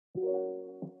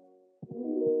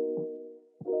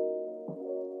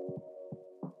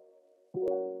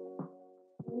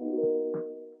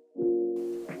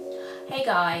Hey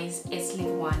guys, it's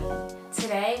Livhuwani.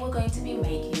 Today we're going to be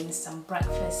making some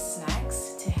breakfast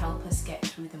snacks to help us get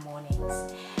through the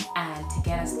mornings and to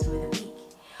get us through the week.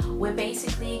 We're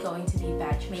basically going to be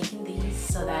batch making these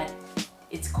so that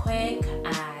it's quick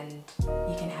and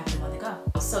you can have them on the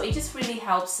go. So it just really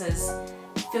helps us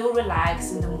feel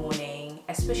relaxed in the morning,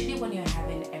 especially when you're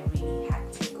having a really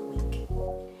hectic week.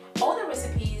 All the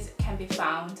recipes can be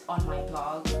found on my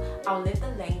blog. I'll leave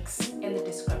the links in the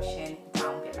description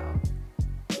down below.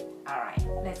 Alright,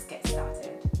 let's get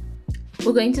started.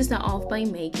 We're going to start off by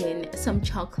making some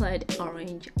chocolate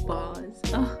orange bars.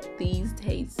 Oh, these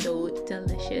taste so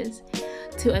delicious.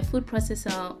 To a food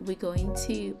processor, we're going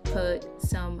to put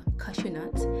some cashew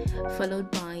nuts,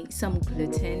 followed by some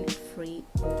gluten-free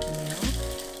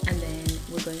oatmeal, and then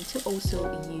we're going to also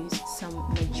use some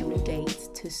Medjool dates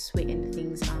to sweeten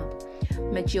things up.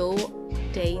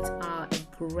 Medjool dates are a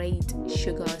great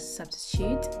sugar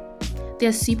substitute.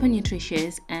 They're super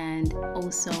nutritious and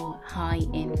also high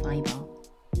in fiber.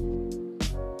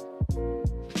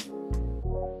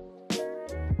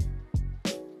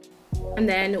 And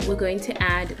then we're going to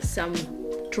add some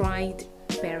dried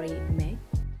berry mix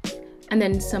and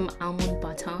then some almond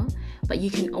butter, but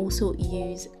you can also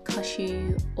use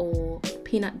cashew or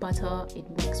peanut butter. It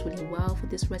works really well for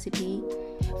this recipe,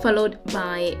 followed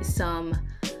by some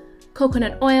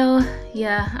coconut oil.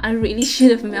 Yeah, I really should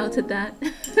have melted that.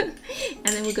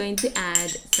 And then we're going to add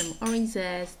some orange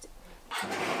zest.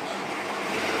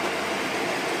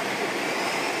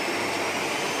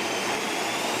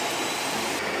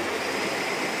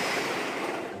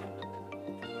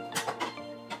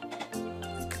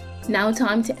 Now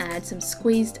time to add some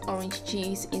squeezed orange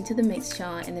juice into the mixture,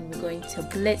 and then we're going to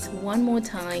blitz one more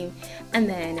time and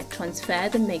then transfer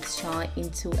the mixture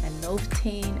into a loaf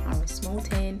tin or a small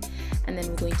tin, and then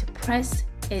we're going to press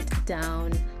it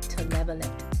down to level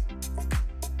it.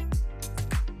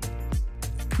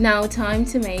 Now time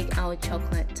to make our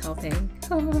chocolate topping.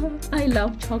 Oh, I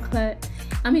love chocolate.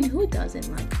 I mean, who doesn't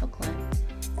like chocolate?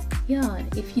 Yeah,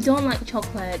 if you don't like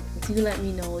chocolate, do let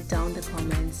me know down the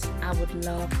comments. I would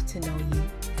love to know you.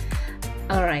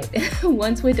 Alright,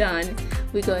 once we're done,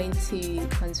 we're going to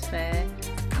transfer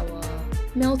our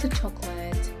melted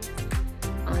chocolate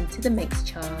onto the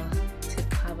mixture to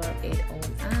cover it all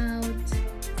out.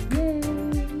 Yay!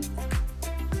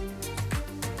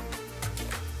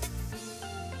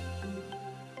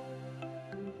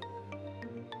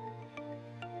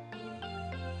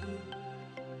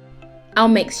 Our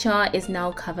mixture is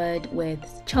now covered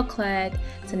with chocolate,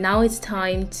 so now it's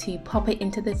time to pop it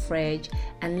into the fridge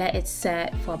and let it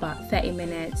set for about 30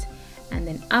 minutes, and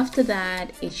then after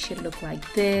that it should look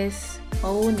like this,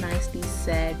 all nicely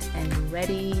set and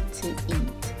ready to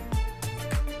eat.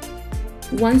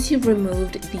 Once you've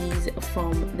removed these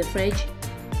from the fridge,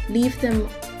 leave them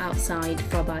outside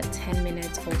for about 10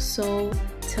 minutes or so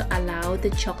to allow the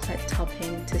chocolate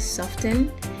topping to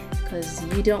soften, because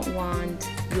you don't want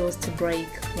yours to break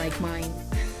like mine.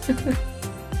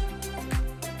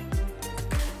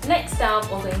 Next up,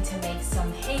 we're going to make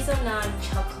some hazelnut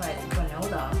chocolate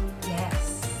granola.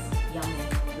 Yes, yummy.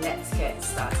 Let's get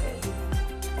started.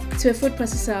 To a food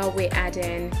processor, we're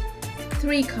adding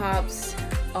 3 cups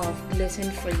of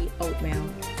gluten-free oatmeal,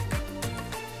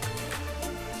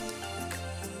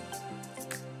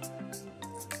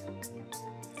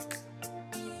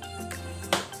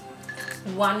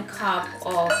 1 cup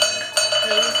of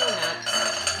hazelnuts,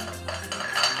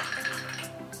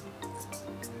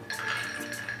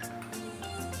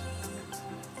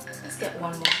 let's get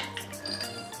one more,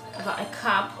 about 1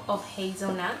 cup of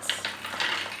hazelnuts.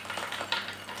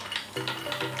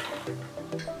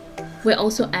 We're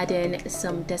also adding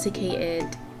some desiccated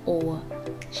or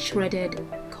shredded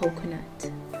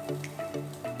coconut,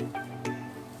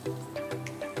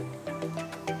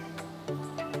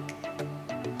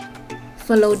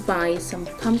 followed by some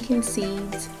pumpkin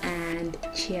seeds and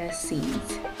chia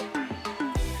seeds.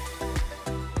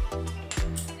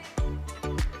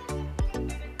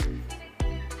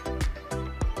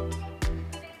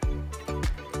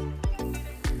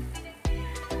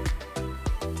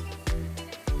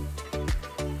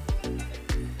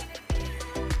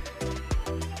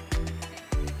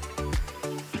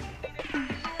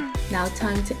 Now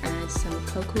time to add some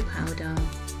cocoa powder,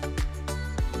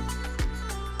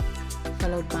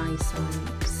 followed by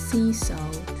some sea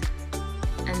salt,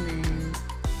 and then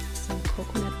some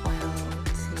coconut oil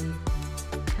to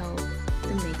help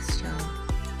the mixture,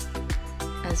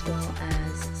 as well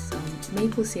as some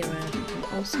maple syrup. You can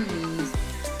also use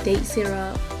date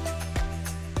syrup,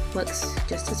 works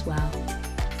just as well.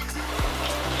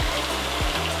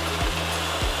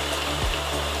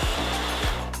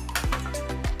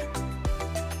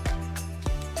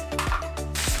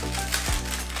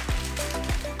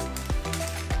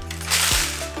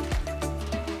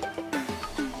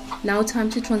 Now time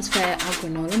to transfer our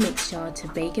granola mixture to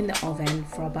bake in the oven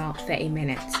for about 30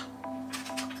 minutes.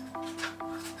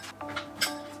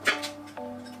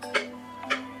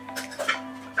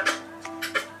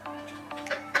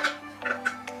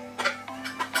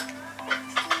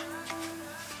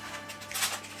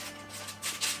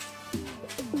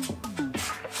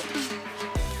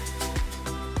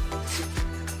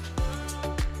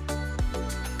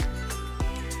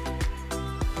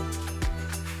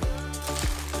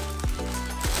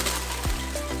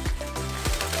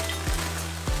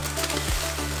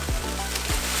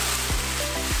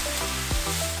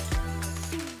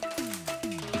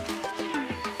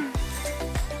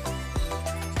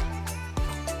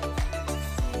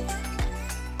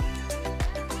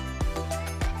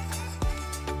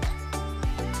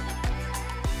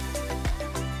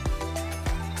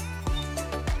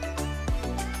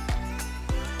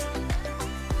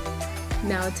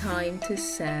 Now time to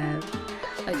serve.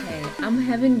 Okay, I'm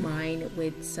having mine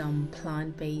with some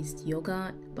plant-based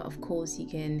yogurt, but of course you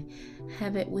can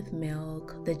have it with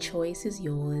milk. The choice is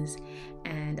yours.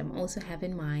 And I'm also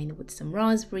having mine with some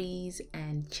raspberries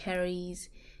and cherries.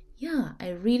 Yeah, I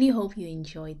really hope you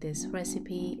enjoyed this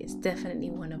recipe. It's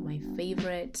definitely one of my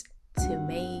favorites to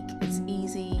make. It's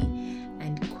easy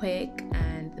and quick,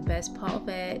 and the best part of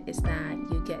it is that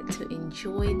you get to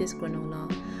enjoy this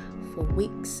granola for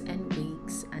weeks and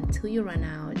weeks until you run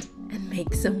out and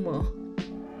make some more.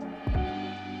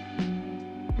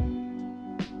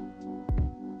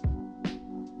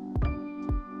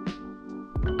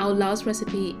 Our last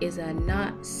recipe is a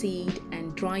nut, seed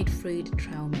and dried fruit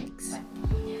trail mix.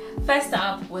 First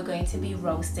up, we're going to be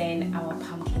roasting our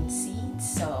pumpkin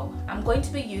seeds. So I'm going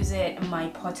to be using my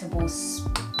portable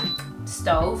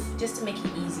stove just to make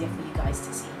it easier for you guys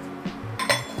to see.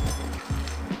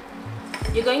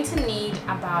 You're going to need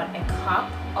about a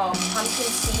cup of pumpkin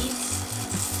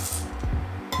seeds.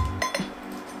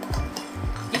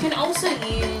 You can also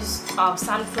use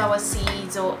sunflower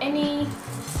seeds or any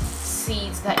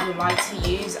seeds that you like to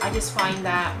use. I just find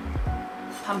that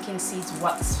pumpkin seeds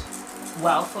works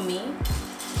well for me.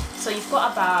 So you've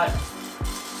got about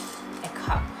a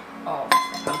cup of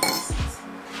pumpkin seeds.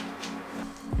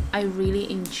 I really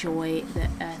enjoy the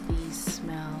earthy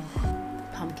smell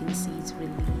pumpkin seeds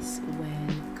release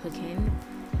when cooking.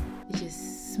 It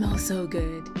just smells so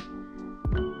good.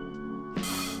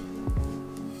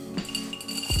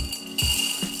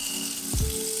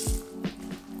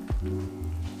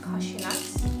 Cashew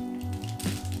nuts.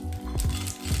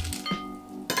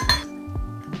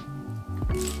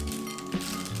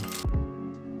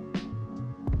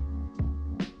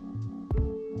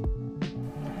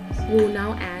 We'll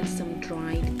now add some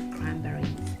dried cranberries.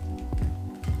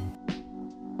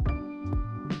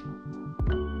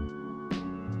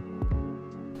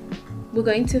 We're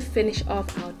going to finish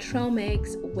off our trail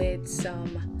mix with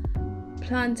some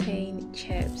plantain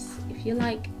chips. If you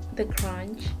like the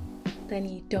crunch, then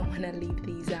you don't want to leave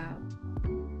these out.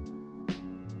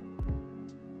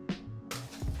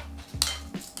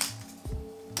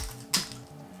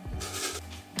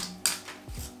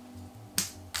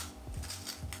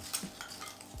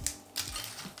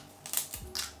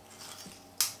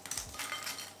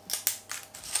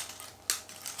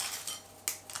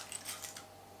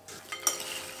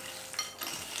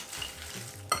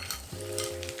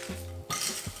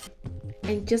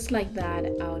 And just like that,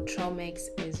 our trail mix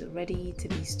is ready to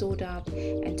be stored up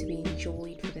and to be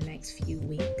enjoyed for the next few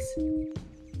weeks.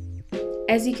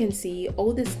 As you can see,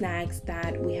 all the snacks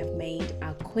that we have made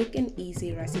are quick and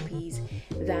easy recipes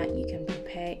that you can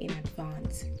prepare in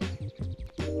advance.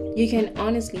 You can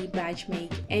honestly batch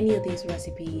make any of these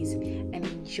recipes and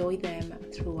enjoy them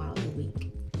throughout the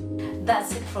week.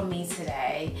 That's it from me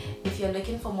today. If you're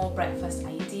looking for more breakfast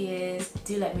ideas,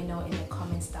 do let me know in the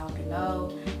comments down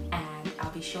below, and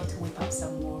I'll be sure to whip up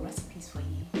some more recipes for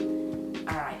you.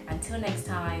 Alright, until next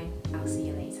time, I'll see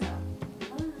you later.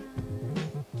 Bye.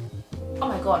 Oh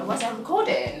my god, was I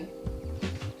recording?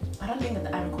 I don't think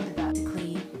that I recorded that.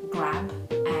 Basically, grab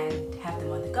and have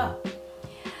them on the go.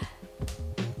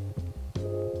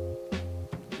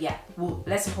 Yeah, well,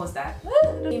 let's pause that.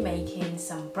 We're making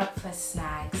some breakfast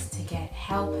snacks to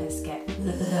help us get.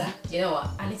 You know what?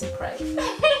 I need to pray.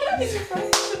 I need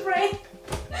to pray.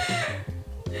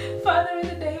 Father, in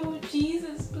the name of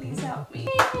Jesus, please help me.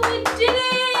 We did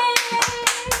it!